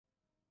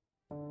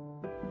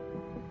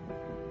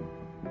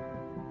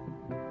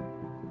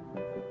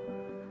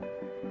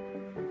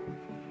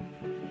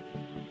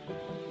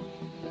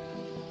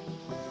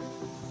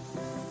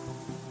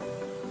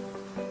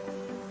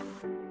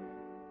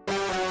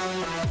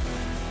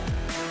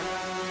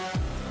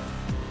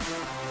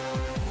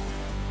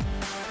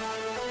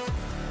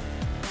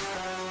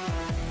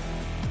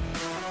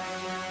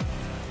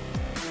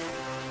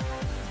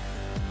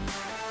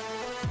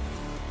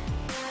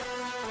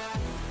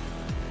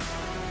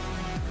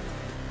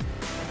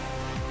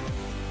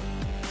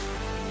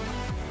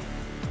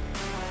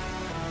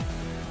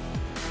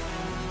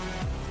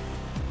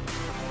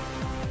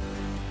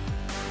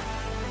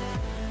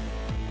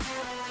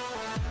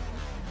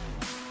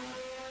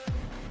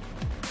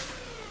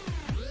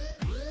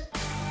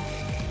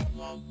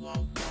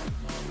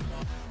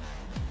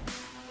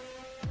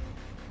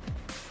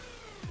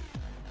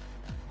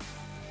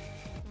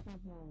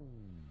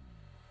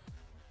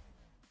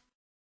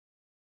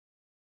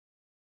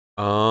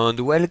and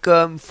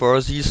welcome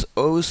for this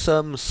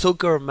awesome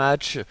soccer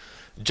match,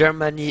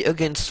 Germany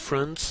against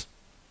France.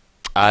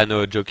 Ah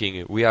no,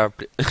 joking. We are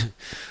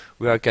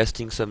we are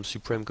casting some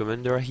Supreme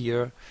Commander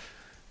here.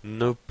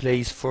 No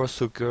place for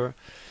soccer.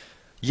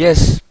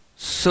 Yes,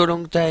 so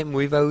long time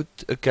without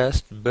a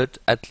cast, but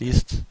at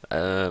least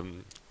I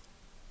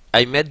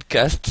made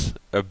casts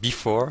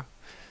before,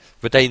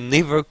 but I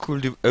never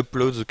could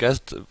upload the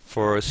cast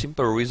for a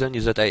simple reason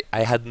is that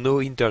I had no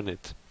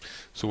internet.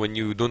 So when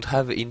you don't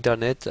have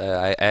internet,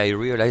 I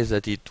realized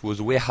that it was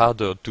way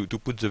harder to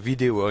put the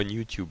video on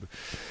YouTube.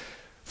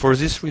 For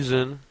this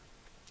reason,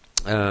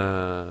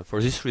 I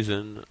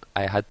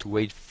had to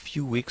wait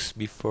few weeks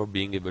before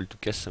being able to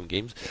cast some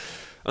games.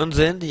 And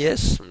then,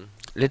 yes,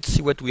 let's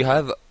see what we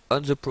have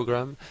on the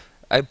program.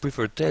 I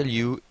prefer tell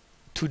you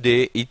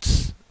today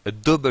it's a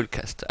double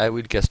cast. I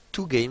will cast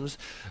two games,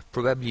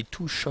 probably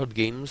two short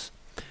games,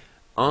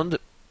 and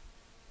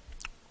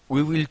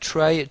we will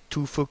try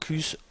to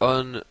focus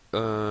on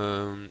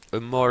a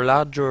more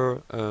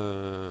larger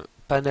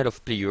panel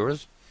of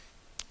players,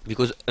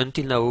 because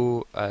until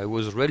now I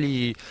was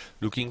really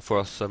looking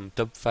for some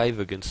top 5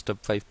 against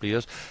top 5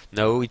 players.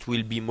 Now it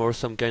will be more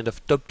some kind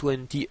of top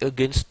 20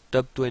 against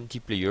top 20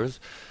 players.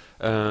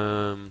 We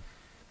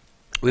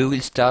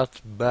will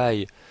start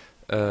by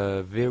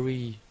the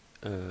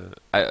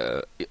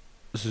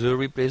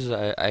replays.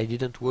 I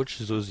didn't watch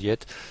those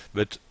yet,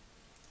 but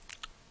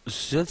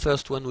the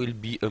first one will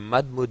be a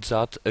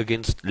Mad-Mozart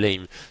against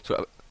Lame.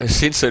 So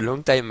since a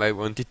long time I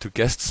wanted to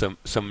cast some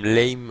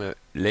lame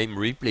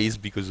replays,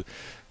 because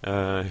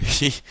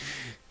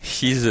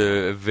he's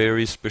a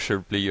very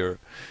special player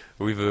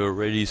with a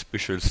really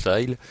special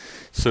style.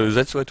 So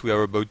that's what we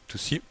are about to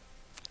see.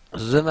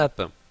 The map,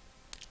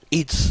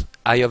 it's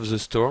Eye of the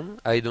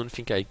Storm. I don't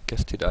think I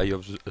casted Eye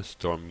of the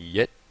Storm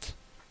yet,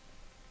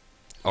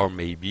 or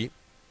maybe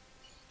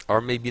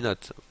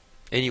not.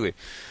 Anyway,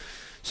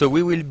 so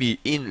we will be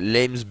in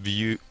Lame's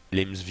view.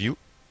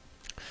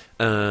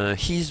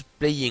 He's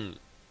playing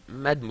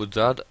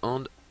Mad-Mozart,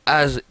 and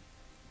as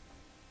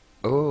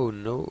oh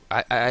no,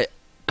 I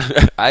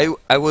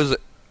I was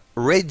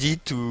ready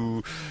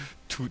to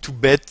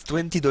bet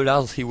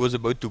 $20 he was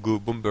about to go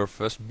bomber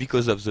first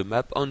because of the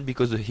map, and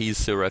because he is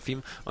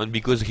Seraphim, and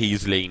because he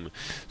is lame.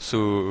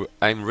 So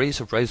I'm really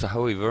surprised.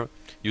 However,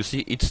 you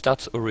see it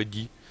starts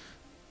already.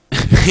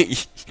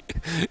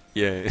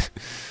 Yeah.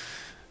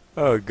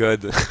 Oh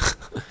god.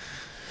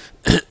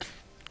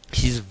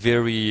 He's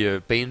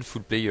very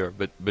painful player,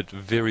 but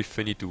very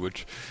funny to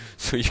watch.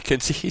 So you can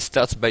see he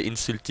starts by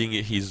insulting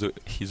his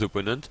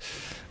opponent.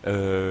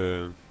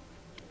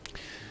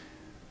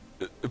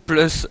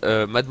 Plus,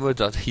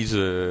 Mad-Mozart, he's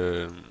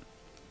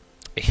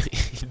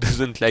he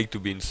doesn't like to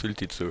be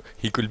insulted, so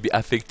he could be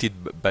affected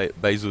by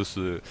those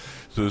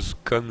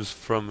comes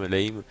from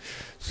Lame.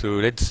 So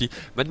let's see.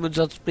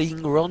 Mad-Mozart's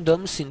playing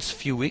random since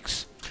few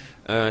weeks.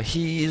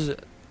 He is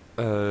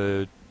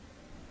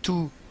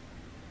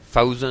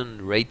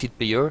 2,000 rated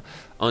player,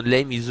 and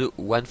Lame is a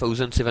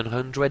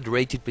 1,700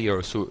 rated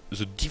player. So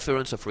the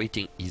difference of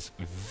rating is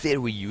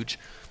very huge.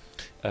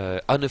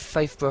 On a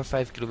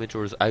 5x5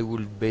 kilometers, I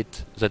will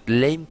bet that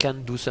Lame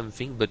can do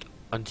something, but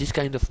on this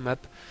kind of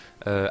map,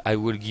 I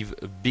will give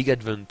a big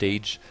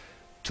advantage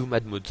to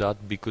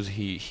Mad-Mozart, because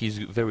he's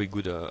very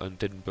good on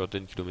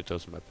 10x10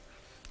 kilometers map.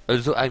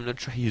 Also, I'm not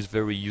sure he's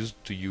very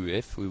used to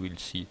UF. We will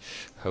see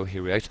how he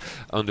reacts.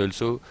 And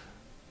also,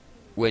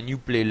 when you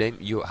play Lame,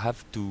 you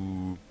have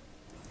to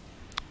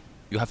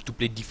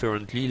play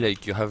differently.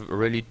 Like, you have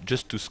really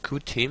just to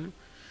scout him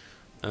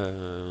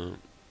and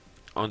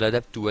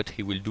adapt to what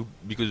he will do.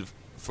 Because,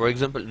 for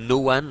example, no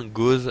one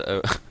goes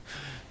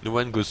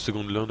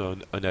second land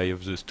on Eye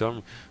of the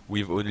Storm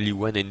with only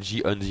one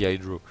NG on the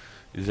Hydro.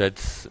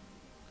 That's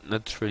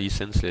not really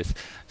senseless.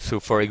 So,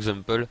 for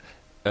example,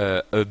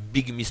 a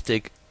big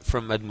mistake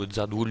from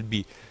Mad-Mozart will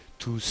be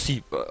to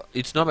see.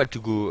 It's normal to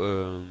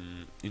go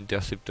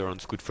interceptor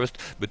and scout first,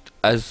 but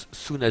as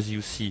soon as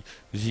you see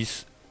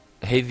this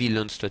heavy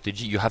land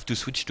strategy, you have to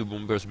switch to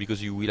bombers,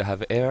 because you will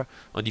have air,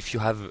 and if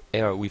you have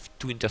air with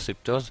 2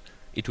 interceptors,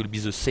 it will be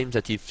the same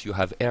that if you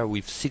have air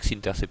with 6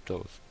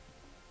 interceptors.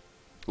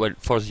 Well,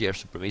 for the air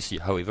supremacy,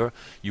 however,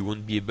 you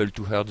won't be able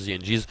to hurt the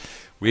NGs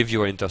with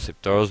your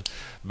interceptors,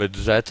 but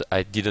that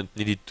I didn't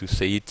need to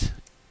say it,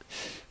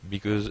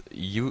 because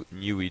you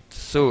knew it.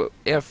 So,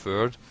 air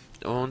third,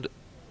 and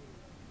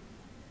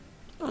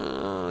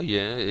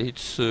yeah,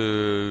 it's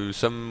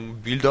some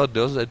build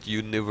orders that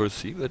you never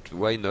see, but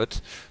why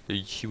not?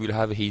 He will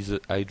have his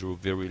Hydro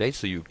very late,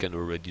 so you can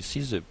already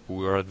see the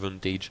power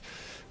advantage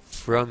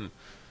from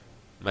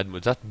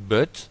Mad-Mozart,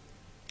 but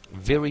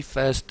very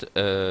fast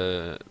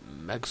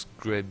max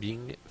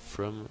grabbing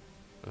from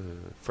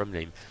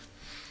Lame.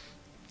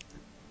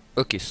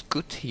 Okay,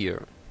 scout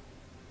here.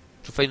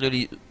 So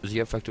finally, the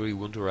air factory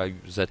won't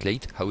arrive that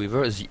late.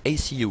 However, the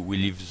ACU will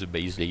leave the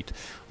base late,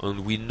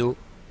 and we know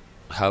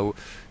how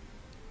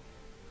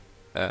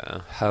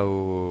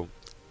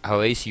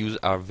ACUs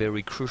are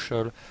very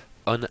crucial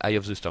on Eye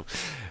of the Storm.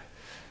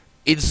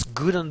 It's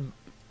good and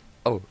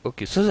Oh,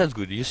 okay, so that's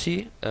good. You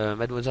see,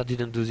 Mad-Mozart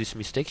didn't do this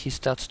mistake. He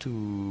starts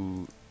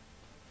to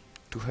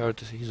hurt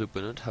his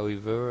opponent.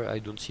 However, I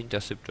don't see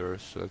interceptor,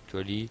 so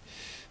actually,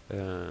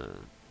 uh,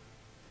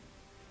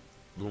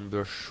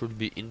 bomber should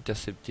be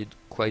intercepted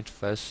quite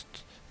fast.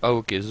 Oh,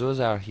 okay, those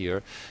are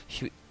here.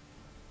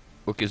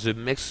 Okay, the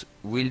mechs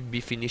will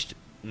be finished.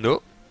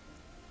 No.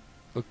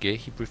 Okay,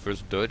 he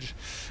prefers dodge.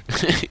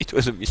 It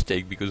was a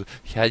mistake because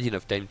he had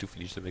enough time to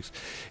finish the mechs.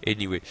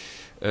 Anyway,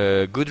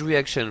 good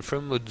reaction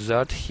from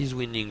Mozart. He's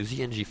winning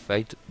the NG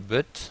fight,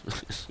 but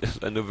there's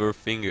another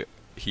thing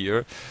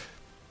here.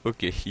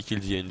 Okay, he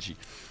killed the NG.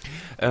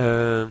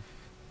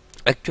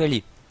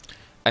 Actually,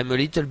 I'm a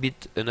little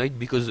bit annoyed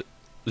because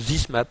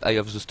this map, Eye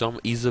of the Storm,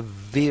 is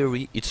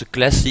it's a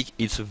classic,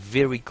 it's a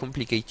very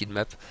complicated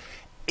map,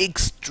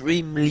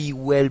 extremely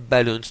well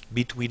balanced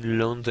between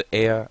land,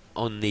 air,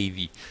 and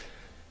navy.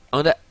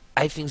 And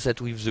I think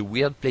that with the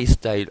weird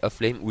playstyle of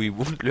Flame, we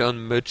won't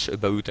learn much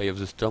about Eye of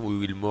the Storm.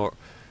 We will more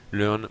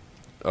learn.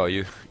 Oh,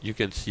 you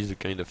can see the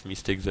kind of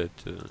mistake that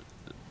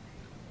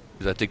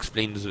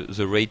explains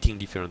the rating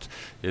difference.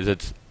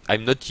 That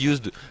I'm not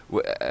used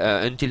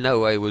until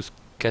now. I was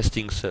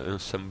casting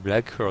some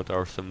Blackheart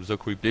or some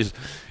Zok replays.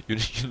 You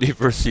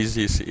never see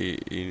this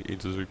in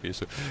the replay.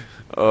 So,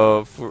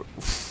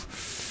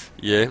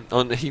 yeah,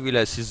 and he will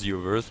assist the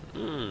others.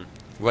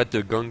 What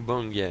a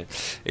gangbang, yeah.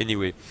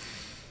 Anyway,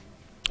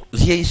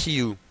 the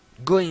ACU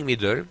going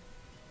middle.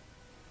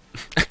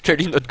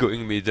 Actually, not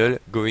going middle,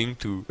 going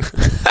to.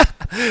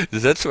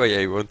 That's why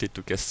I wanted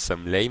to cast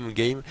some lame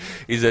game.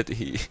 Is that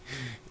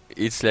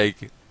it's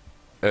like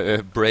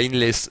a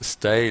brainless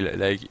style.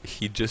 Like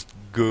he just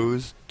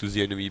goes to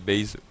the enemy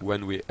base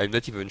one way. I'm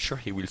not even sure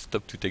he will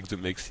stop to take the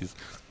mexes.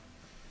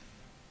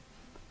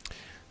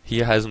 He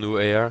has no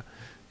air.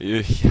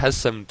 He has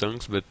some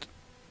tanks, but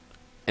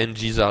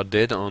NGs are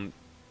dead. And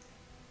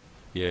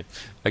yeah,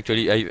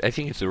 actually, I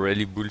think it's a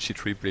really bullshit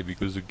replay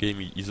because the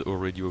game is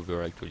already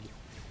over. Actually,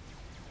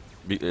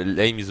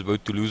 Lame is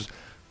about to lose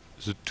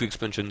the 2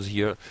 expansions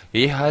here.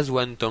 He has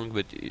 1 tank,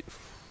 but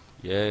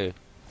yeah, it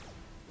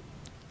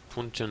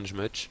won't change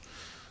much.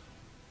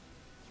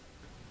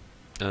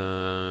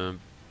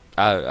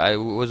 I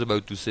was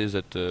about to say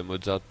that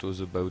Mozart was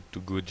about to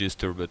go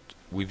Jester, but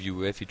with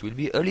UF it will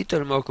be a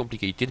little more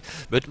complicated,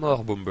 but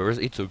more bombers,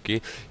 it's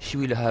okay. He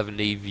will have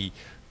navy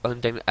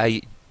on time.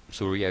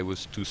 Sorry, I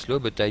was too slow,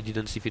 but I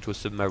didn't see if it was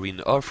submarine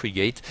or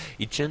frigate.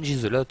 It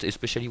changes a lot,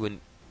 especially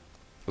when...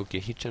 Okay,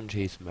 he changed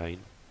his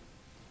mind.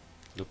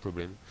 No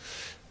problem.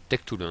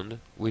 Tech to land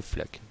with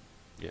flak.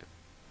 Yeah.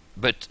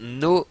 But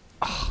no...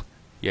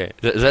 yeah,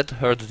 that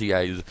hurts the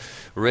eyes.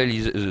 Really,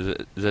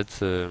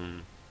 that's...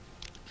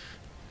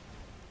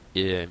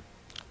 yeah,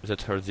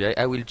 that hurts the eye.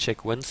 I will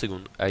check 1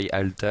 second.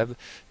 I'll tab.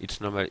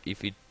 It's normal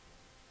if it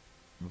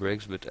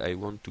breaks, but I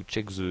want to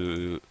check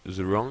the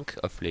rank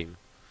of Flame.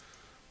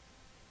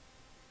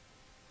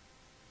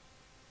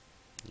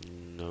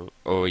 No.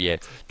 Oh yeah,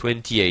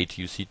 28.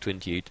 You see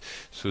 28.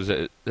 So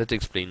that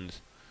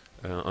explains.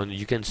 And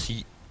you can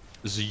see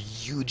the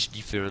huge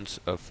difference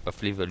of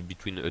level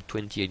between a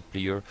 28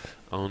 player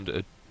and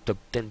a top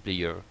 10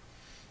 player.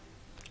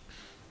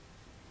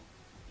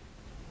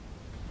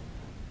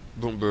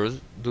 Bombers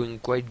doing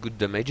quite good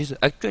damages.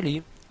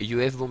 Actually,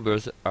 UF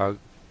bombers are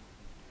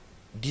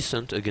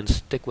decent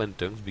against Tech 1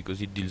 tanks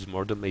because it deals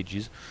more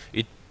damages.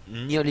 It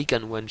nearly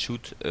can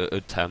one-shoot a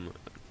TAM.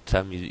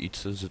 TAM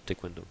it's the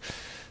Tech 1 tank.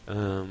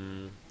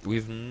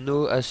 With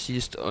no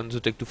assist on the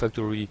Tech 2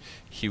 factory,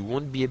 he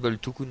won't be able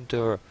to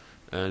counter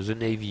the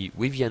Navy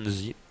with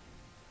Yanzi.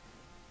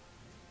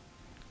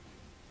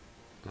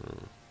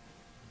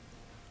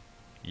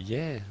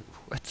 Yeah,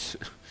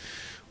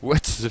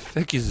 what the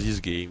fuck is this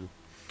game?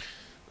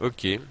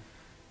 Okay.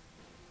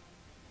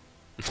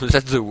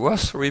 That's the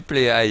worst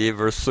replay I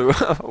ever saw.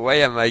 Why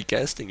am I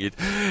casting it?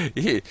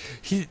 He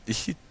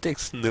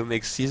takes no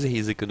mexes,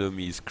 his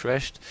economy is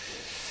crashed.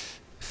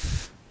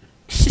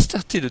 He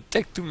started a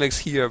tech 2 max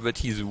here, but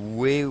he's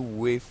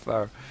way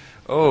far.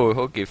 Oh,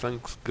 okay,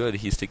 thanks God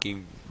he's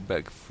taking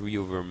back 3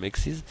 over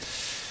mexes.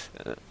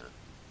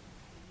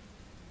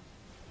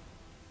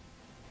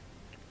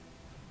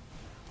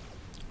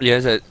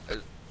 Yes,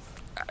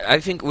 I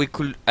think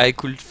I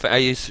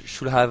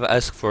should have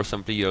asked for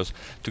some players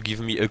to give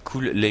me a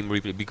cool lame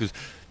replay, because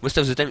most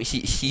of the time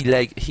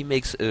he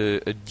makes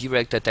a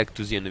direct attack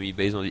to the enemy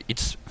base. On it.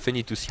 It's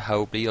funny to see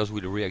how players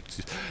will react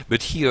to this.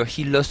 But here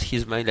he lost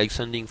his mind, like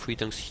sending 3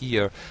 tanks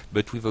here,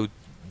 but without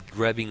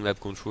grabbing map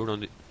control.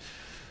 On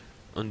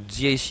the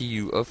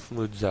ACU of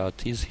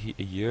Mozart is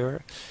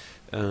here.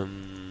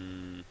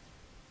 Yeah,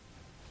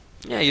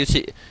 you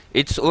see,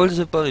 it's all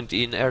the point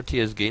in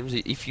RTS games.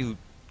 If you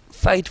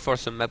fight for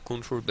some map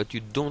control, but you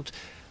don't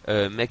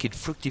make it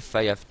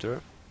fructify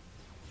after.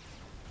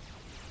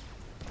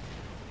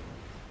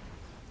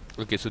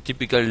 Okay, so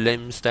typical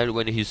lame style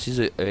when he sees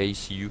a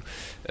ACU.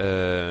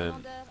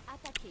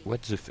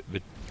 What the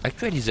but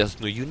actually there's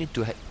no unit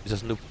to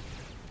there's no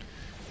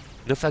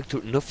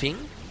factor, nothing.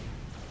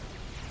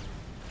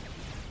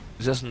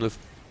 There's no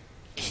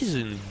he's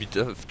in a bit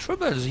of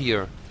troubles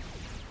here.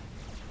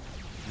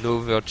 No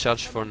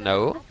overcharge for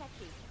now.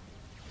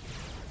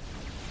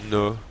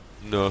 No,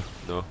 no,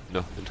 no,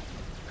 no.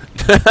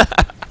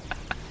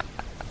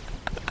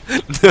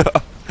 No,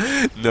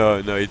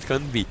 no, no, it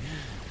can't be.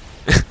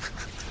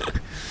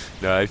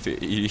 No,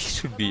 it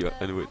should be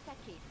anyway.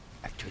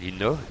 Actually,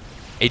 no.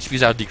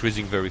 HPs are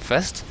decreasing very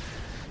fast.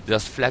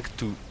 There's flag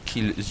to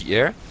kill the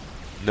air.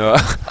 No.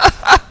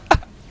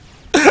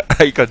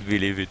 I can't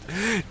believe it.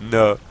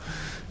 No.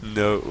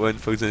 No,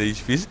 1000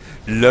 HPs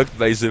locked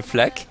by the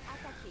flag.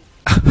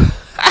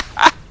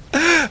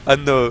 Oh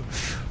no.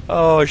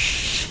 Oh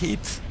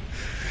shit.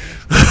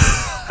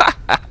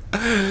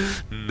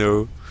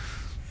 No.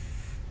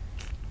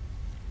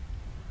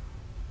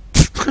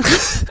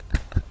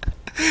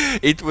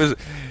 it was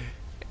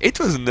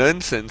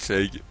nonsense,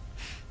 like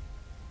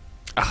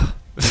ah.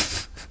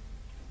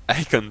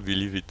 I can't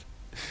believe it.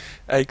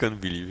 I can't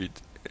believe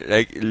it.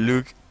 Like,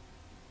 look.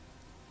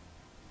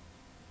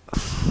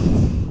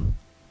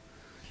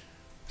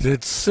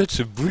 That's such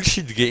a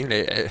bullshit game.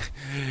 Like,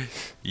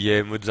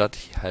 yeah, Mozart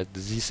had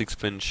this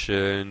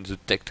expansion, the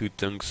Tech 2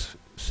 tanks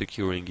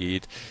securing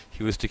it.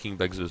 He was taking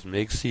back those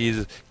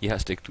mexes. He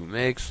has Tech 2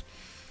 mechs.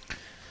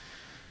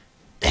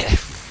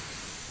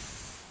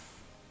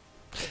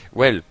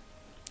 Well,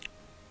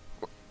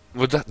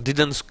 Mozart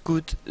didn't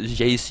scoot the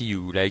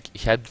ICU. Like,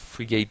 he had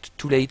frigate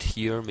too late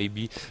here,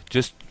 maybe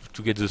just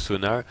to get the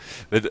sonar.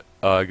 But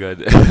oh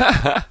god.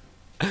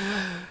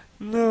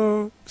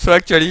 No. So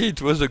actually,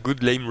 it was a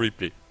good lame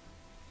replay.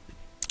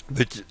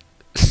 But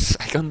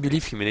I can't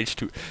believe he managed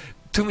to.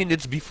 2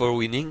 minutes before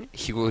winning,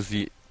 he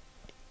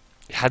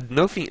had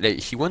nothing. Like,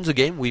 he won the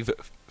game with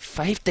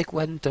 5 Tech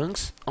 1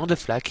 tanks on the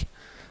flag.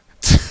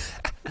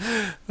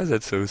 Oh,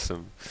 that's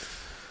awesome.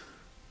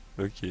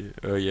 Okay.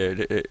 Oh yeah.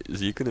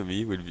 The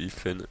economy will be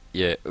fun.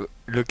 Yeah.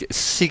 Look,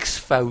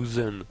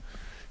 6,000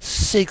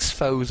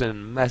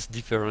 mass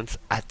difference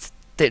at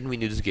 10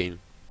 minutes game.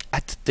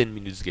 At 10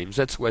 minutes game.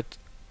 That's what.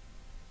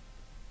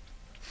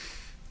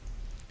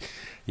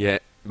 Yeah.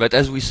 But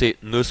as we say,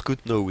 no scoot,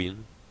 no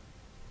win.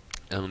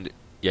 And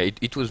yeah,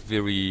 it was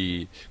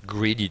very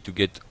greedy to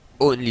get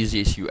only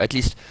the SU. At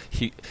least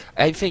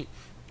I think,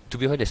 to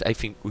be honest, I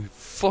think with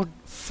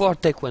four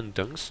Tech 1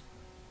 tanks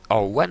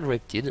or 1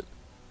 Reptid,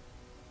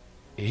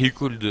 he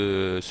could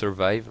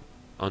survive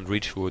and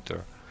reach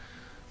water.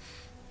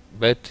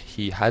 But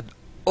he had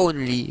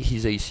only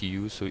his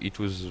ACU, so it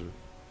was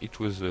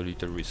a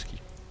little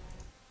risky.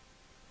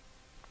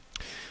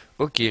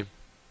 Okay.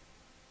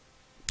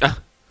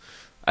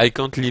 I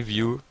can't leave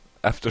you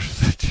after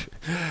that.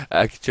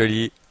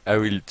 Actually, I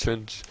will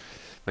change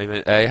my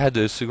mind. I had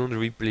a second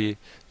replay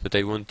that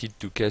I wanted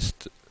to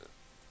cast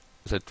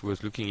that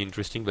was looking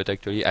interesting, but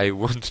actually I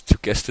want to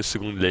cast a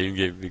second lane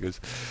game because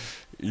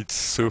it's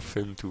so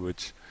fun to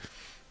watch.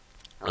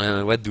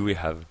 What do we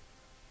have?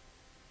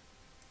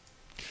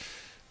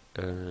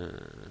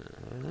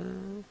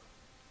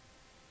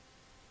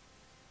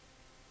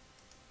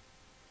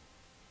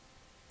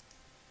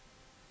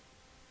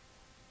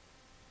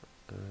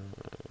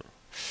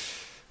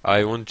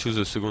 I won't choose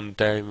a second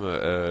time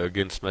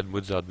against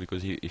Mad-Mozart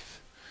because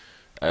if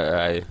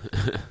I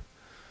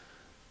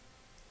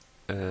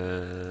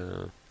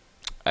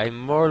I'm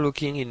more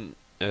looking in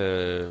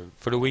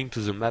following to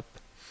the map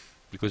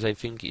because I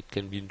think it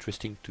can be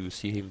interesting to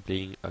see him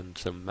playing on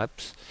some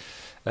maps.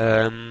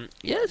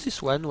 Yeah,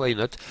 this one, why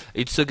not?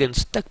 It's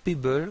against Stack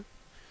People,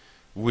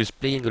 who is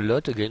playing a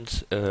lot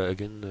against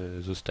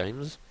those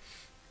times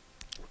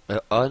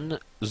on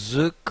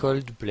the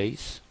Cold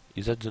Place.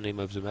 Is that the name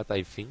of the map?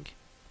 I think.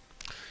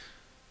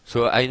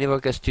 So I never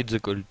casted the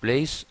Cold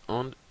Place,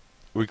 and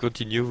we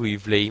continue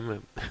with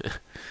lame.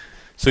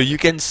 So you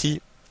can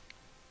see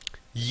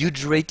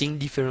huge rating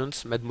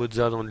difference,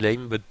 Mad-Mozart and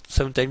lame, but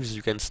sometimes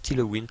you can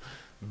still win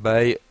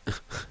by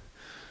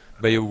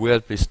by a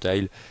weird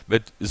playstyle.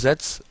 But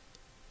it's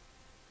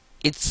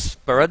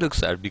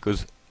paradoxal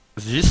because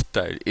this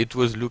style, it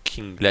was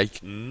looking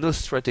like no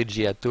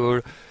strategy at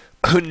all,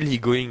 only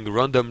going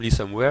randomly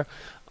somewhere,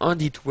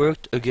 and it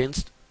worked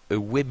against a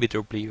way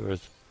better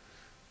players.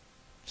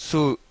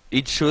 So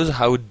it shows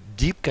how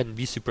deep can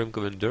be Supreme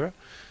Commander,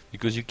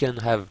 because you can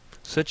have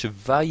such a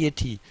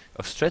variety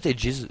of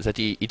strategies that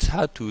it's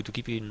hard to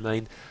keep in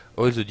mind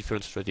all the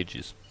different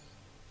strategies.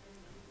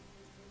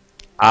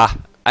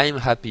 I'm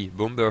happy,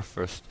 Bomber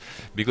first,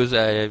 because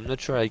I'm not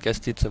sure I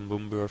casted some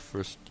Bomber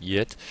first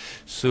yet.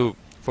 So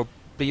for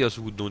players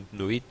who don't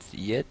know it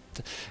yet,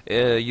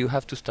 you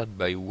have to start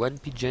by 1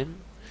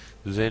 Pigeon,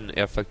 then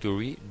Air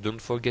Factory.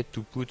 Don't forget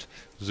to put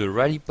the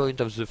rally point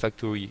of the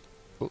factory.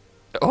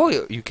 Oh,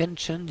 you can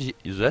change it.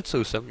 That's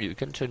awesome. You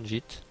can change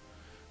it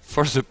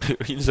for the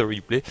in the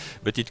replay,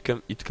 but it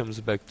comes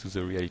back to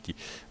the reality.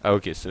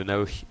 Okay, so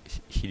now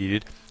he did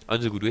it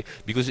on the good way,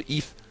 because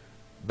if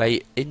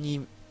by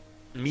any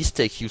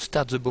mistake you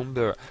start the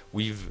bomber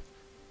with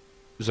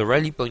the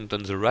rally point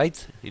on the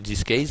right, in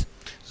this case,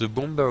 the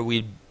bomber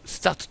will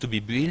start to be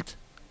built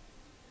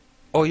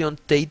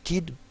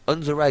orientated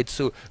on the right.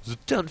 So the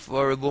turn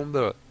for a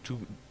bomber to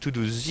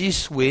do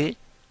this way,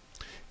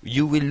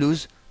 you will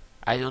lose,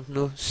 I don't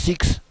know,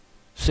 6-7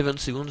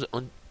 seconds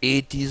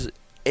it is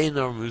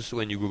enormous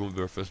when you go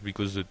bomber first,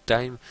 because the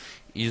time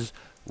is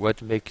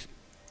what makes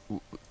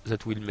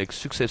that will make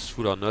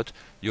successful or not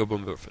your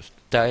bomber first.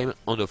 Time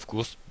and of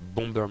course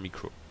bomber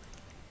micro.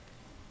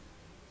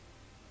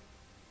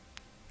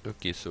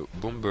 Okay, so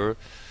bomber,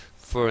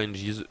 4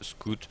 NGs,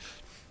 scoot.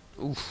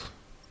 Oof.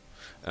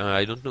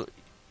 I don't know.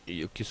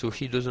 Okay, so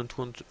he doesn't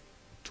want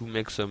to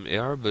make some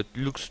error, but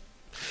looks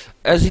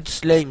as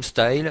it's lame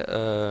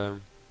style.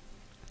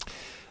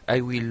 I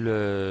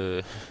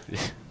will.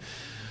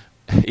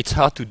 It's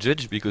hard to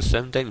judge because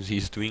sometimes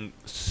he's doing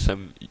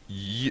some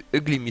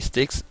ugly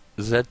mistakes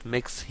that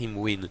makes him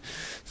win.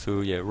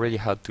 So yeah, really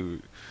hard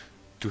to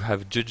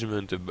have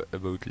judgment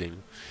about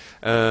lame.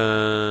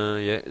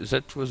 Yeah,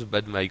 that was a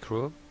bad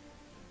micro.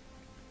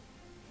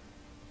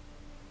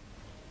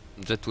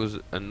 That was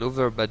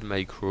another bad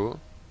micro.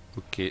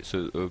 Okay,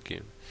 so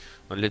okay,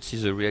 and let's see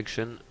the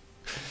reaction.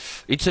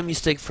 It's a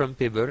mistake from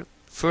Pebble.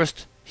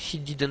 First, he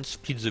didn't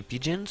split the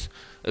pigeons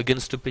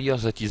against a player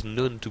that is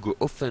known to go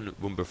often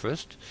bomber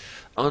first,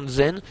 and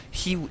then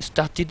he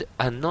started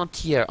an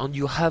anti-air, and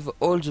you have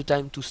all the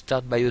time to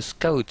start by a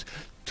scout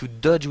to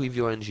dodge with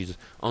your NGs,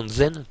 and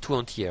then to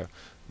anti-air.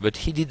 But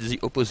he did the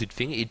opposite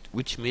thing,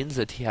 which means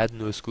that he had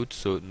no scout,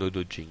 so no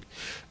dodging.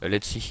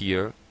 Let's see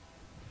here.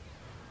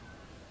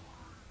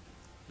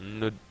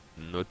 Not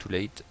too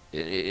late,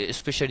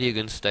 especially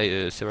against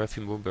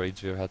Seraphim Bomber,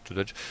 it's very hard to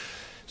dodge.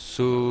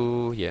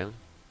 So yeah,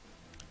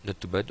 not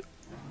too bad.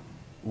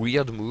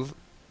 Weird move,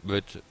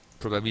 but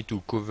probably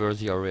to cover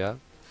the area.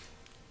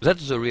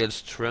 That's the real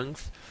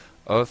strength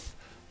of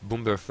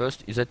Bomber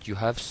First, is that you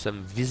have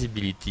some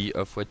visibility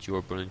of what your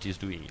opponent is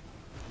doing.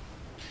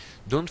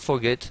 Don't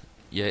forget,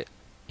 yeah,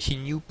 he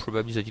knew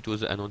probably that it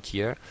was an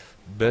anti-air,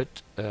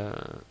 but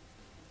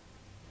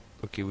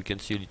okay, we can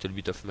see a little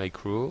bit of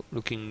micro,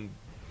 looking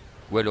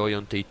well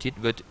orientated,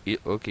 but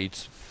okay,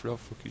 it's floor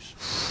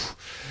focus.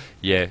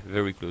 Yeah,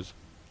 very close.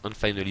 And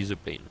finally the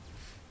plane.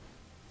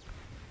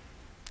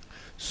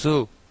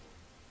 So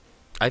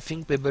I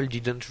think Pebble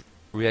didn't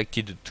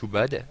reacted too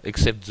bad,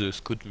 except the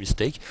scout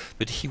mistake,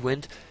 but he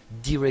went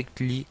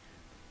directly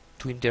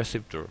to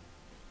interceptor.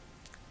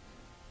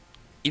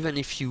 Even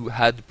if you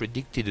had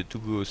predicted to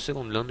go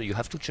second land, you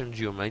have to change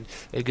your mind.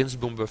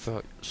 Against bomber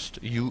first,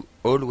 you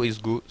always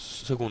go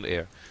second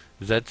air.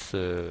 That's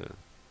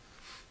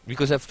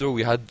because after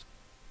we had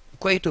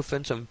quite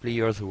often some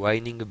players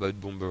whining about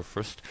bomber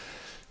first,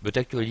 but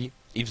actually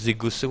if they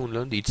go second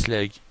land, it's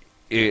like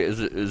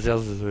there's a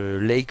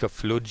lack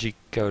of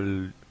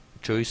logical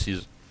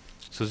choices,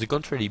 so they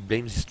can't really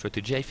blame this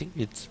strategy. I think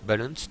it's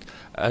balanced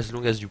as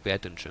long as you pay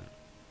attention.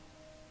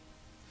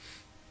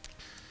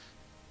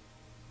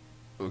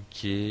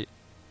 Okay,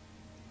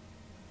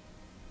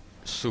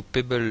 so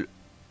Pebble,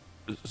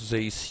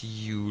 they see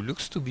you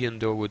looks to be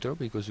underwater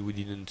because we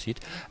didn't see it.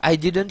 I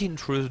didn't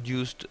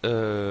introduce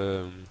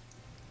Tag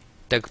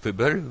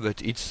Pebble,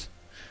 but it's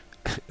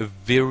a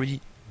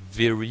very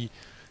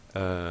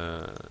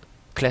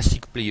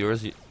classic player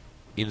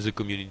in the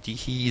community.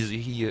 He is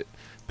here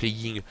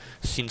playing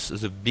since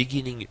the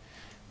beginning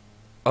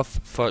of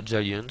For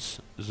Giants,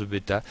 the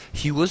beta.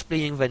 He was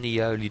playing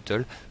Vanilla a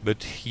little,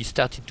 but he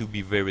started to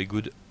be very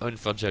good on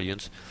For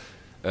Giants.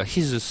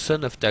 He's the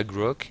son of Tag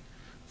Rock,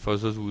 for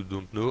those who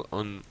don't know,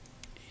 and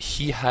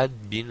he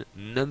had been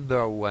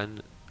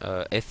 #1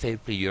 FA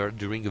player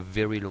during a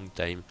very long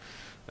time.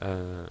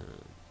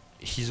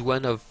 He's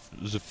one of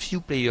the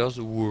few players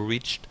who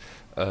reached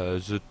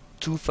the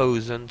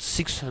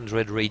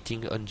 2600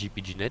 rating on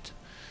GPGnet.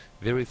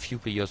 Very few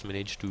players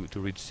managed to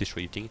reach this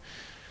rating.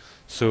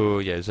 So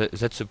yeah,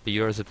 that's a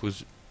player that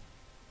was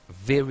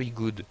very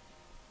good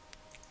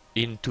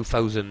in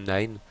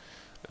 2009.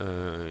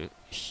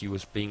 He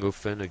was playing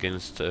often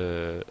against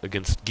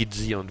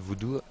Gidzy and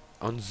Voodoo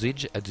on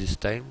Zidge at this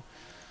time,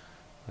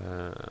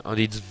 and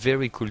it's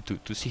very cool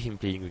to see him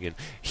playing again.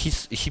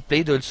 He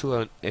played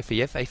also on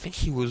FAF. I think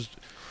he was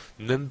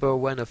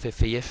 #1 of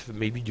FAF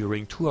maybe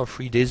during 2 or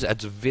 3 days at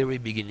the very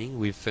beginning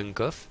with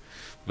Funkoff,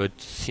 but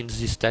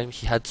since this time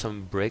he had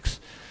some breaks.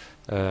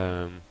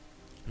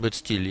 But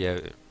still, yeah,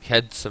 he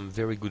had some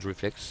very good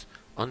reflex,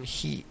 and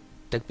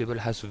Tag Pebble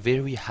has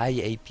very high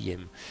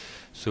APM.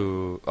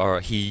 So, or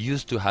he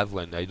used to have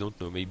one, I don't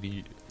know,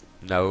 maybe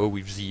now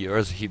with the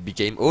years he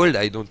became old,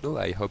 I don't know,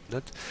 I hope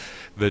not.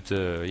 But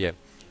yeah,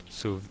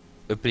 so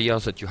a player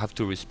that you have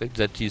to respect,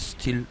 that is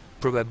still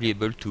probably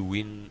able to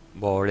win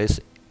more or less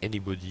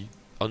anybody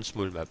on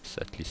small maps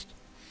at least.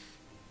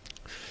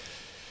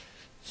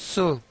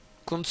 So,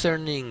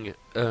 concerning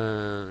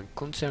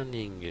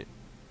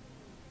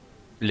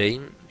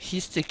lane,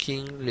 he's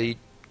taking late,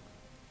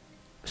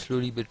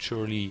 slowly but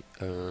surely,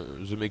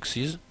 the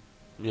mexes.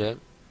 Yeah,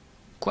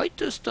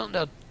 quite a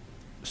standard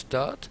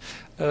start.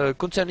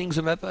 Concerning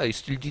the map, I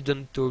still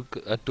didn't talk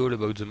at all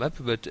about the map,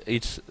 but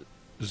it's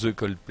the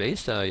cold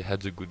place. I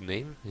had the good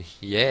name.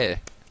 Yeah.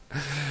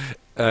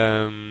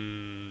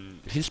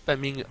 He's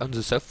spamming on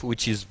the south,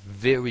 which is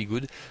very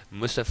good.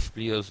 Most of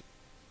players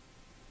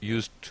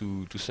used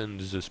to send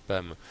the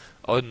spam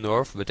on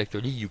north, but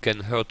actually you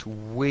can hurt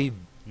way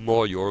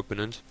more your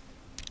opponent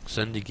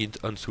sending it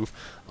on south,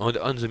 and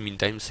on the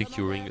meantime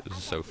securing the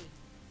south.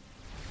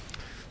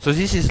 So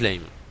this is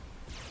Lame.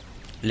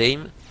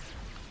 Lame,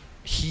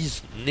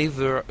 he's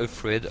never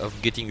afraid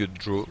of getting a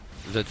draw.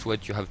 That's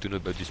what you have to know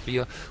about this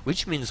player,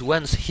 which means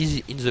once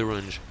he's in the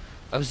range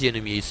of the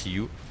enemy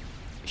ACU,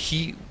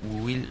 he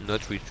will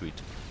not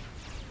retreat.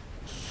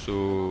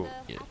 So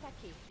yeah.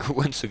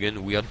 Once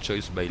again, weird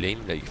choice by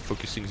Lame, like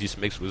focusing this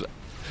max was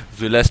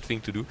the last thing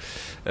to do.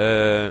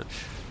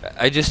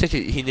 I just said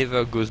he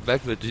never goes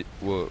back, but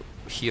well,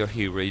 here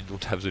he really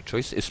don't have the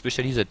choice,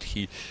 especially that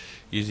he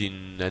is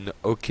in an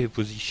okay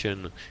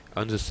position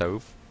on the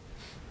south.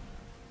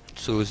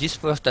 So this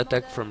first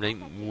attack from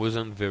Lame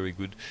wasn't very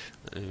good.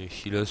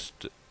 He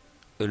lost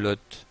a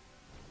lot.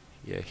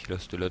 Yeah, he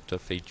lost a lot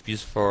of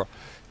HPs for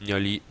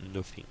nearly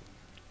nothing.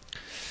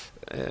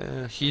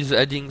 He's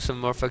adding some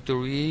more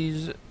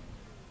factories.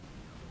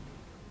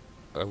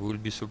 I will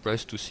be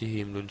surprised to see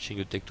him launching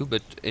a Tech 2,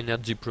 but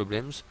energy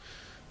problems,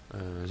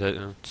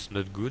 that's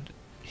not good.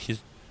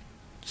 He's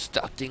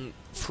starting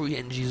 3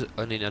 NGs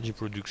on energy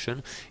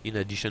production, in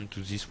addition to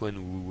this one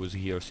who was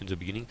here since the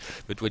beginning.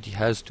 But what he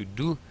has to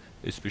do,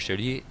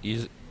 especially,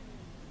 is...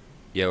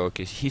 Yeah,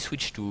 okay, he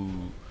switched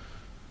to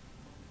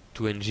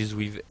 2 NGs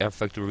with Air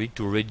Factory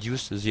to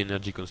reduce the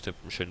energy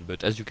consumption,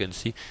 but as you can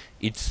see,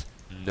 it's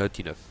not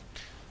enough.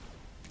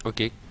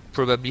 Okay.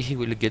 Probably he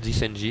will get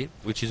this NG,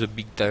 which is a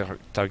big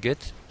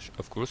target,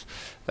 of course.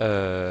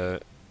 Yeah,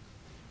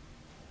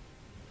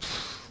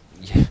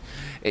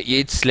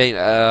 it's Lame.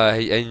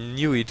 I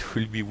knew it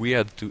will be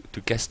weird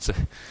to cast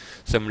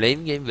some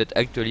Lame game, but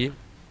actually,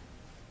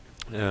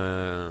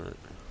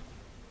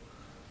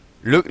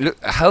 look,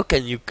 how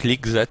can you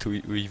click that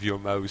with your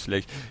mouse?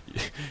 Like,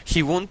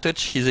 he won't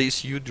touch his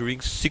ACU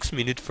during 6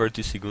 minutes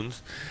 30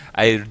 seconds.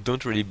 I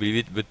don't really believe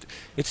it, but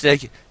it's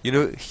like, you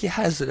know, he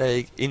has,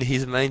 like, in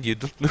his mind, you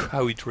don't know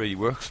how it really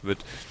works,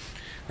 but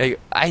like,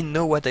 I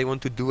know what I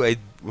want to do. I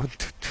want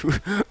to do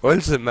all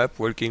the map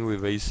working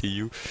with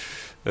ACU.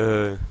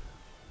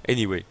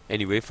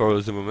 Anyway,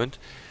 for the moment,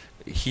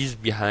 he's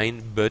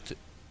behind, but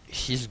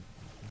he's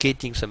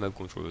getting some map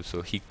control,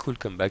 so he could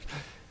come back,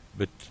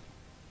 but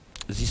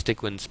this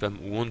Tech 1 spam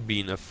won't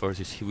be enough for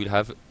this. He will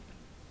have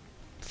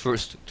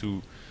first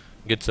to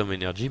get some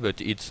energy,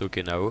 but it's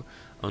okay now,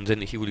 and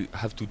then he will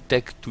have to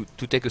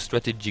take a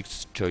strategic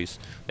choice,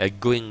 like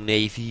going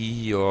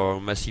Navy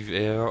or Massive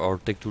Air or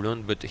Tech to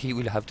land, but he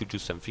will have to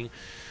choose something.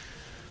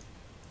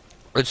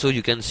 Also,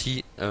 you can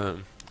see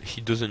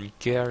he doesn't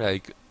care,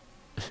 like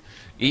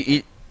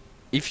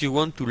if you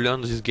want to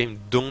learn this game,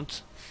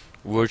 don't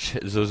watch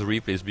those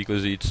replays,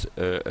 because it's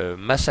a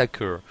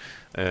massacre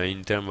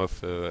in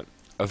terms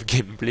of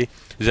gameplay.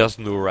 There's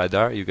no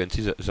radar. You can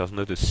see that there's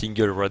not a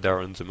single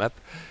radar on the map.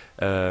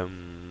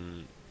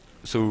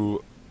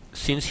 So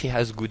since he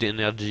has good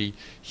energy,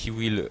 he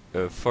will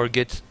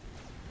forget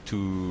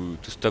to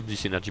stop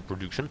this energy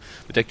production.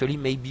 But actually,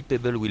 maybe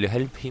Pebble will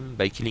help him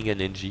by killing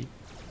an NG.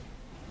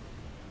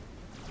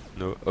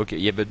 No, okay,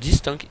 yeah, but this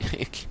tank,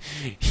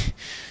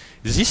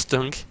 this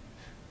tank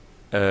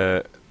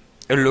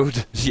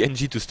allowed the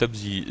NG to stop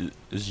the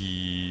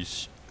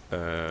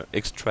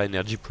extra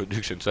energy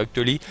production. So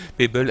actually,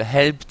 Pebble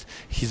helped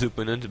his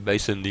opponent by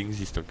sending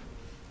this tank.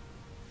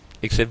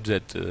 Except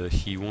that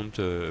he won't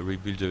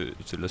rebuild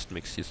the lost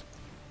mexes.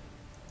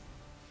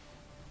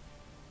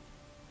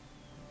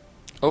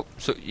 Oh,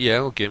 so yeah,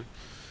 okay.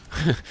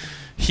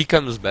 He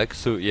comes back,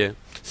 so yeah.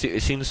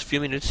 Since few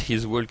minutes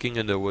he's walking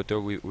underwater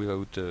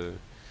without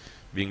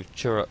being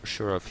sure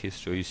of his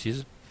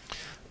choices.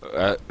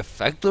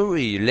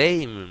 Factory,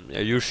 Lame.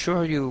 Are you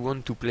sure you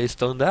want to play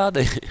standard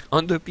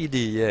on the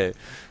PD? Yeah,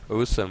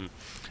 awesome.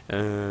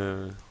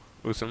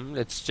 Awesome.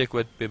 Let's check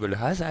what Pebble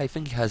has. I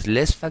think he has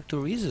less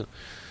factories.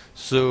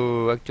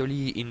 So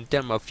actually, in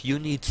terms of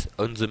units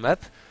on the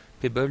map,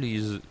 Pebble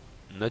is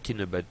not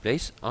in a bad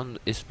place, and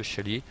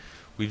especially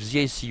with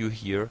the ACU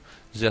here,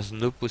 there's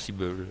no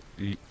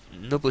possibility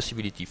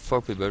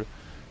for Pebble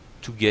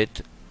to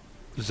get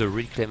the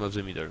reclaim of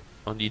the middle,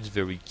 and it's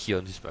very key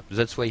on this map.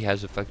 That's why he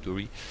has a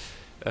factory.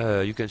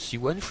 You can see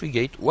 1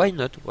 frigate. Why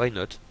not? Why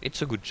not?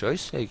 It's a good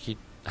choice. Like, it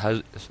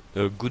has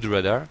a good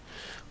radar.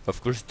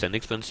 Of course, it's an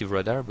expensive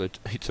radar, but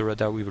it's a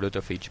radar with a lot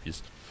of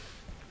HPs.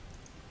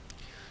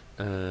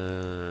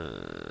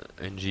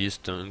 NGs,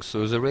 tanks.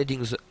 So the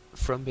ratings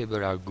from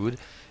Pebble are good.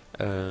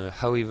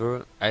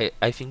 However,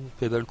 I think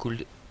Pebble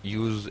could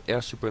use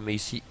air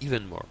supremacy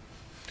even more.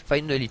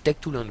 Finally, Tech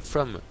to land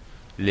from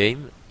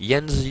Lame.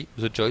 Yanzi,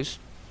 the choice.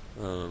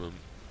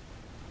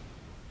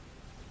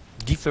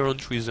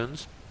 Different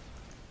reasons.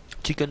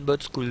 Chicken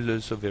bots could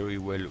also very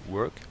well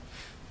work.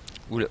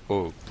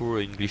 Oh, poor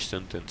English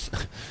sentence.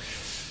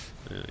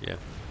 Yeah.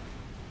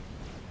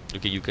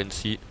 Okay, you can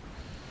see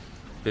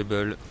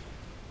Pebble,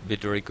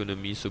 better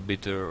economy, so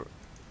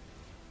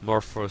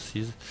more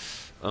forces.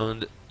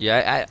 And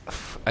yeah,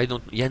 I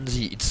don't.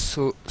 Yanzi, it's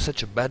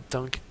such a bad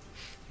tank.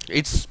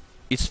 It's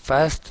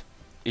fast.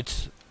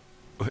 It's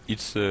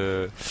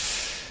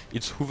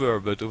Hoover,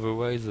 but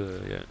otherwise,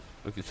 yeah.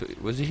 Okay, so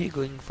was he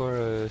going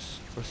for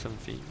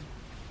something?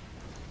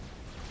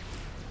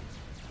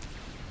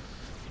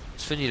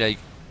 funny, like,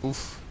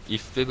 oof,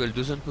 if Pebble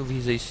doesn't move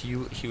his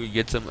ACU, he will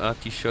get some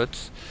arty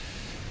shots.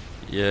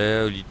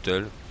 Yeah, a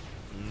little.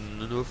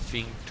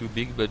 Nothing too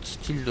big, but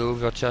still no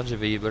overcharge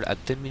available.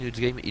 At 10 minutes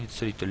game,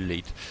 it's a little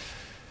late.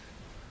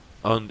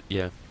 And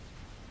yeah,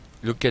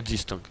 look at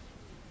this tank.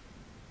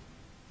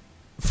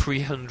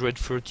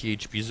 330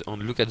 HPs,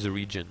 and look at the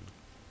regen.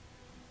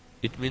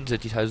 It means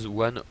that it has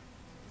 1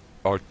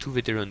 or 2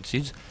 veteran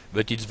seeds,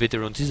 but it's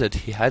veteran seeds that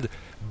he had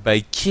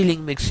by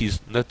killing mexes,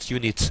 not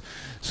units.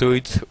 So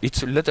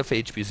it's a lot of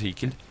HPs he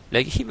killed.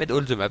 Like, he made all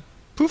the map.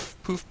 Poof,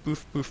 poof,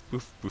 poof, poof,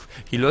 poof, poof.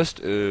 He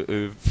lost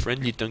a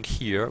friendly tank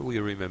here, we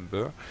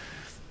remember.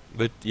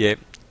 But yeah,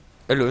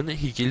 alone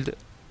he killed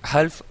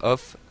half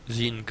of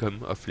the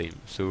income of Flame.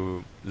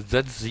 So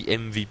that's the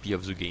MVP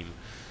of the game.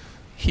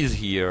 He's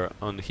here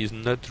and he's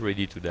not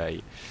ready to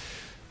die.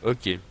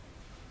 Okay.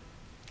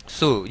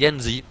 So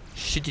Yanzi,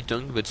 shitty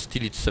tank, but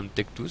still it's some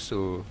tech 2,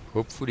 so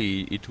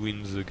hopefully it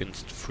wins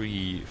against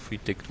three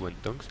tech 1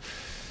 tanks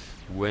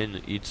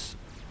when it's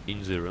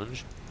in the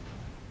range.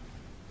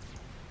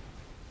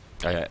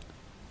 Yeah.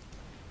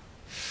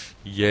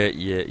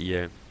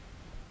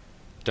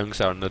 Tanks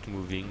are not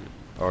moving,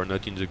 or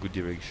not in the good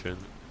direction.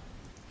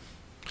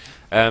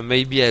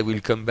 Maybe I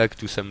will come back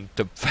to some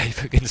top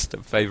 5 against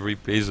top 5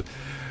 replays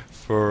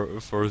for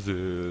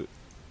the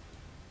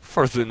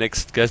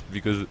next cast,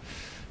 because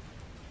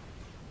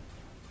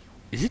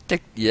is it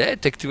tech? Yeah,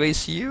 tech 2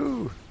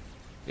 ACU.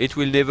 It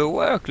will never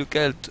work. Look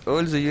at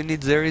all the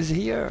units there is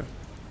here.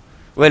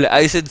 Well,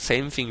 I said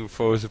same thing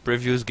for the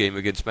previous game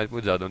against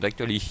Mad-Mozart, and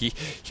actually he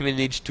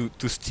managed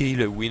to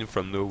steal a win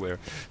from nowhere.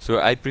 So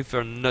I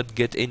prefer not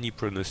get any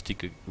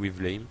pronostic with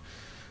Lame.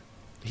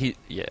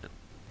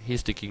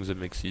 He's taking the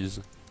mexes.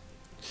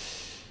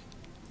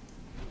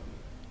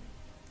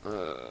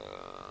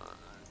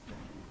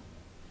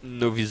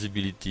 No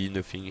visibility,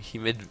 nothing. He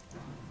made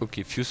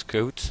few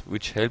scouts,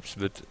 which helps,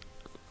 but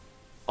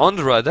on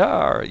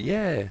radar,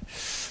 yeah.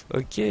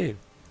 Okay,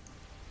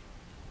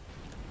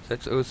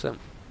 that's awesome.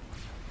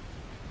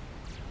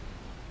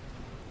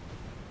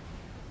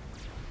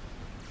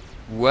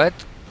 What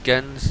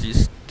can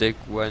this Tech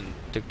 1,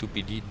 Tech 2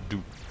 PD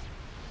do?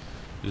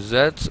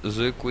 That's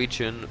the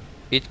question.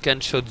 It can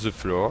shot the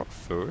floor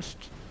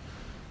first.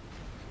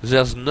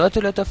 There's not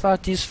a lot of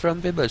artists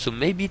from Pebble, so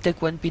maybe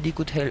Tech 1 PD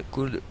could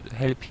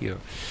help here.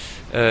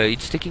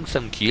 It's taking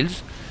some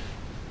kills,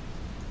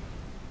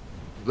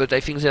 but I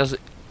think there's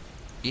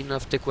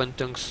enough Tech 1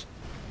 tanks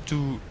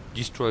to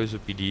destroy the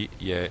PD.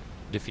 Yeah,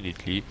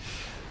 definitely.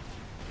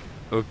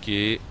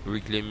 Okay,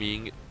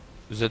 reclaiming.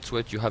 That's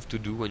what you have to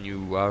do when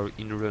you are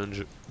in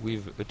range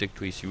with a Tech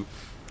 2 ACU.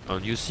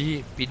 And you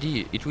see,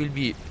 PD, it will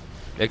be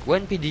like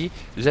 1 PD,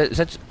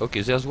 that's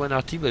okay, there's 1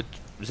 RT, but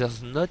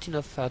there's not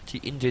enough RT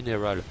in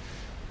general.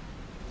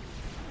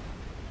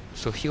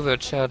 So he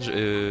overcharged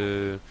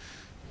a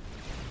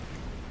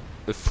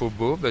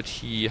Phobo, but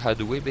he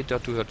had way better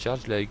to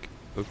overcharge, like,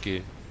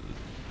 okay,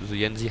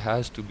 the Yanzi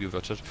has to be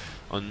overcharged.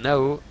 And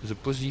now the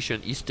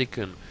position is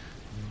taken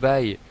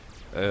by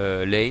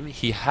Lame.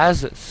 He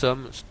has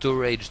some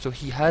storage, so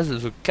he has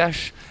the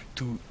cash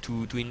to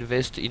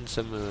invest in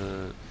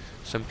some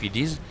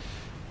PDs.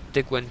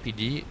 Take 1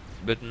 PD,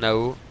 but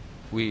now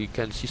we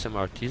can see some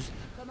artists.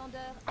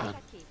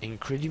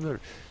 Incredible!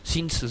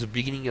 Since the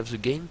beginning of the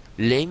game,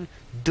 Lame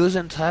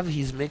doesn't have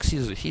his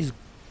mexes. He's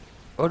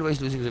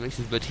always losing the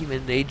mexes, but he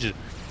managed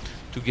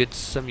to get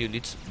some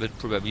units, but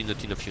probably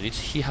not enough units.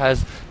 He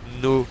has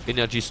no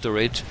energy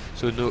storage,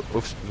 so no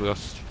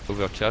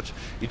overcharge.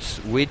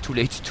 It's way too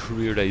late to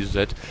realize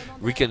that.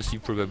 We can see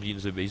probably in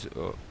the base.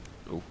 Oh,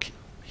 okay,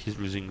 he's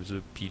losing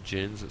the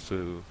pigeons,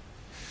 so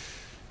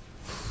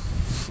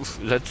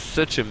that's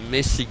such a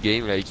messy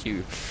game. Like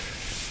you,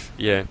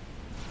 yeah.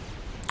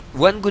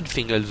 One good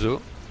thing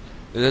also,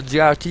 that the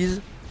artists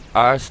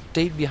are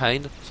stayed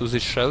behind, so they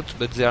shout,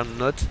 but they are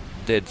not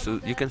dead. So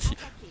you can see,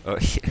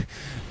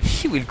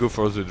 he will go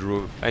for the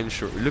draw, I'm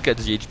sure. Look at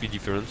the HP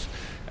difference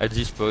at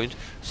this point,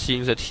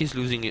 seeing that he's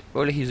losing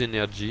all his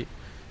energy.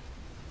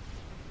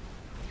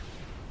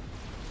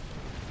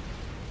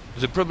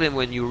 The problem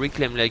when you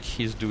reclaim like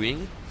he's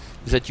doing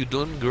is that you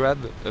don't grab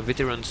a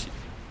veteran.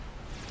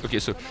 Okay,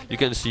 so you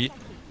can see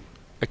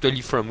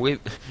actually from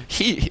wave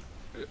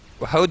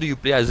how do you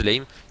play as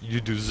Lame?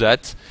 You do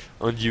that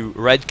and you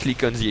right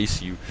click on the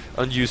ACU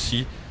and you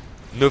see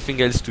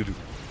nothing else to do.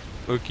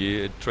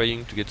 Okay,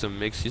 trying to get some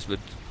mexes, but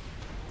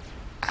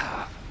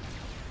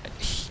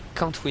he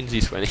can't win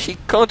this one. He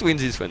can't win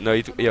this one. No,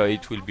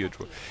 it will be a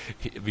draw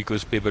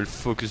because Pebble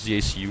focus the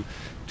ACU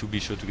to be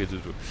sure to get the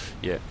draw.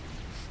 Yeah,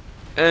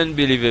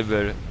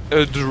 unbelievable.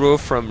 A draw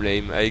from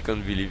Lame. I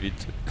can't believe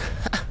it.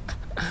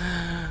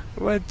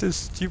 What a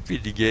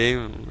stupid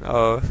game.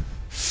 Oh,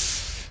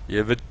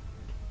 yeah, but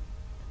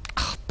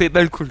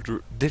Pebble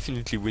could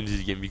definitely win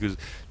this game because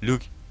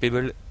look,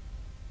 Pebble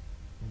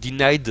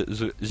denied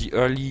the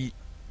early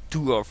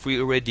 2 or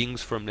 3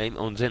 readings from Lame,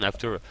 and then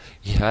after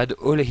he had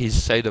all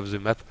his side of the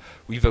map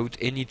without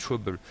any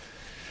trouble.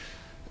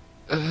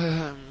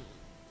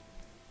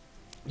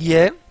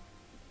 Yeah,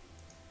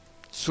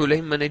 so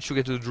Lame managed to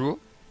get a draw.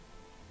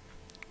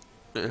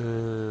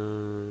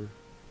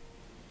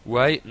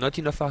 Why? Not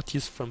enough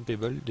artists from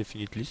Pebble,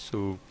 definitely,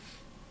 so...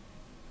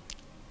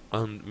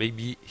 And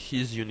maybe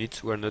his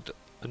units were not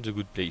on the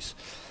good place.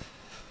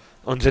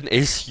 And then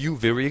SU,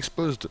 very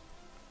exposed.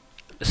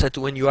 That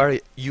when you are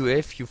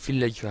UF, you feel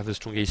like you have a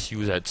strong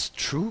SU, that's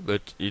true,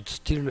 but it's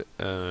still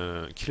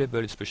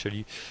killable,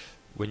 especially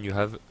when you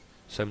have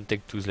some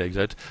tech 2s like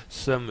that.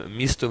 Some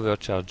missed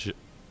overcharge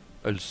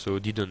also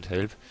didn't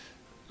help.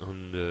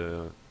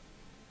 And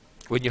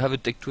when you have a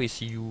tech 2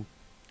 ACU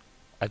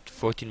at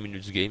 14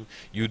 minutes game,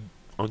 you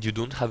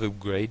don't have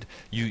upgrade,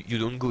 you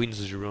don't go in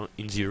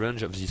the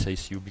range of this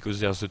ICU because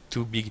there's a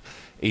too big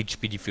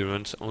HP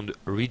difference and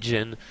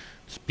regen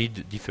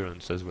speed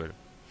difference as well.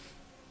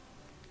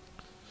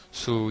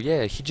 So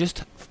yeah, he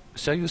just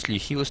seriously,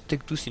 he was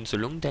tech 2 since a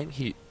long time.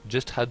 He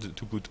just had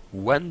to put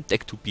one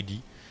tech 2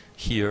 PD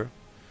here,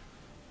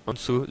 and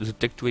so the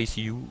tech 2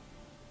 ACU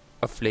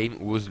of flame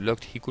was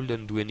locked. He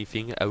couldn't do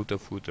anything out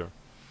of water.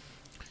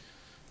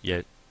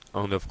 Yeah,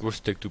 and of course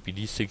tech 2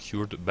 PD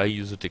secured by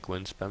the tech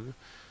 1 spam.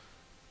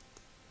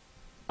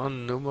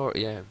 And no more,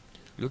 yeah.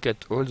 Look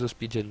at all those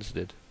pigeons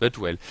dead. But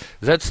well,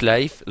 that's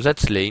life,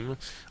 that's lame,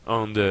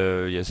 and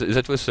yes,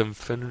 that was some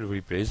fun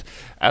replays.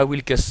 I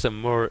will cast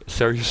some more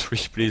serious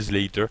replays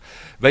later.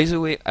 By the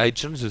way, I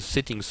changed the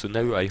settings, so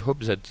now I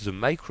hope that the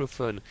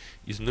microphone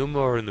is no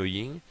more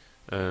annoying.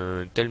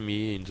 Tell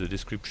me in the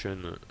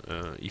description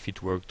if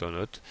it worked or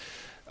not.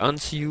 And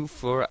see you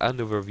for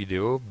another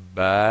video.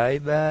 Bye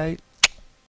bye.